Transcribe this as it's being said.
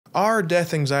Our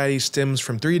death anxiety stems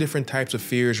from three different types of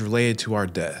fears related to our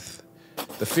death.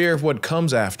 The fear of what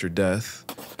comes after death,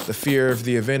 the fear of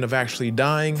the event of actually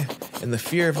dying, and the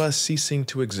fear of us ceasing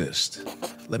to exist.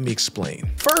 Let me explain.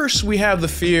 First, we have the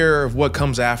fear of what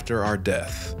comes after our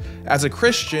death. As a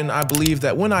Christian, I believe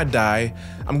that when I die,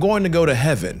 I'm going to go to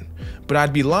heaven. But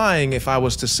I'd be lying if I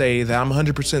was to say that I'm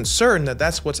 100% certain that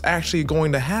that's what's actually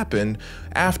going to happen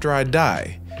after I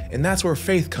die. And that's where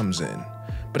faith comes in.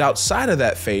 But outside of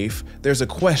that faith, there's a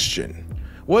question.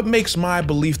 What makes my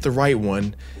belief the right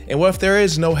one? And what if there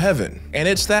is no heaven? And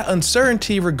it's that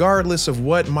uncertainty, regardless of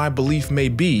what my belief may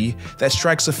be, that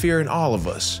strikes a fear in all of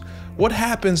us. What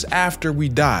happens after we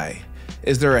die?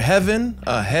 Is there a heaven,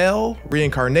 a hell,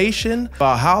 reincarnation,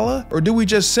 Valhalla, or do we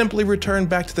just simply return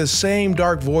back to the same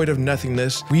dark void of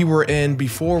nothingness we were in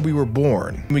before we were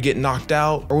born? When we get knocked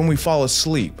out or when we fall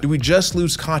asleep, do we just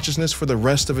lose consciousness for the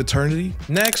rest of eternity?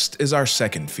 Next is our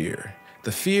second fear.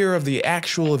 The fear of the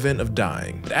actual event of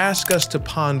dying. It asks us to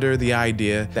ponder the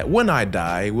idea that when I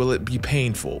die, will it be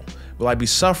painful? Will I be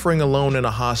suffering alone in a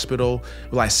hospital?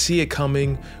 Will I see it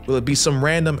coming? Will it be some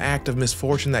random act of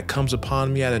misfortune that comes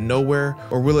upon me out of nowhere?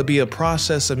 Or will it be a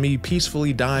process of me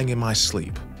peacefully dying in my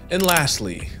sleep? And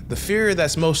lastly, the fear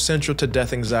that's most central to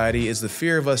death anxiety is the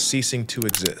fear of us ceasing to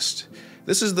exist.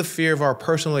 This is the fear of our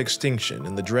personal extinction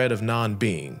and the dread of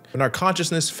non-being. When our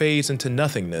consciousness fades into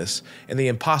nothingness and the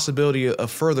impossibility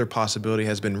of further possibility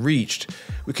has been reached,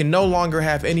 we can no longer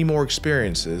have any more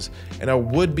experiences, and our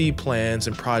would-be plans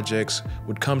and projects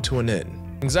would come to an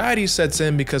end. Anxiety sets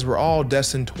in because we're all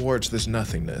destined towards this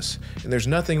nothingness, and there's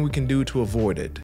nothing we can do to avoid it.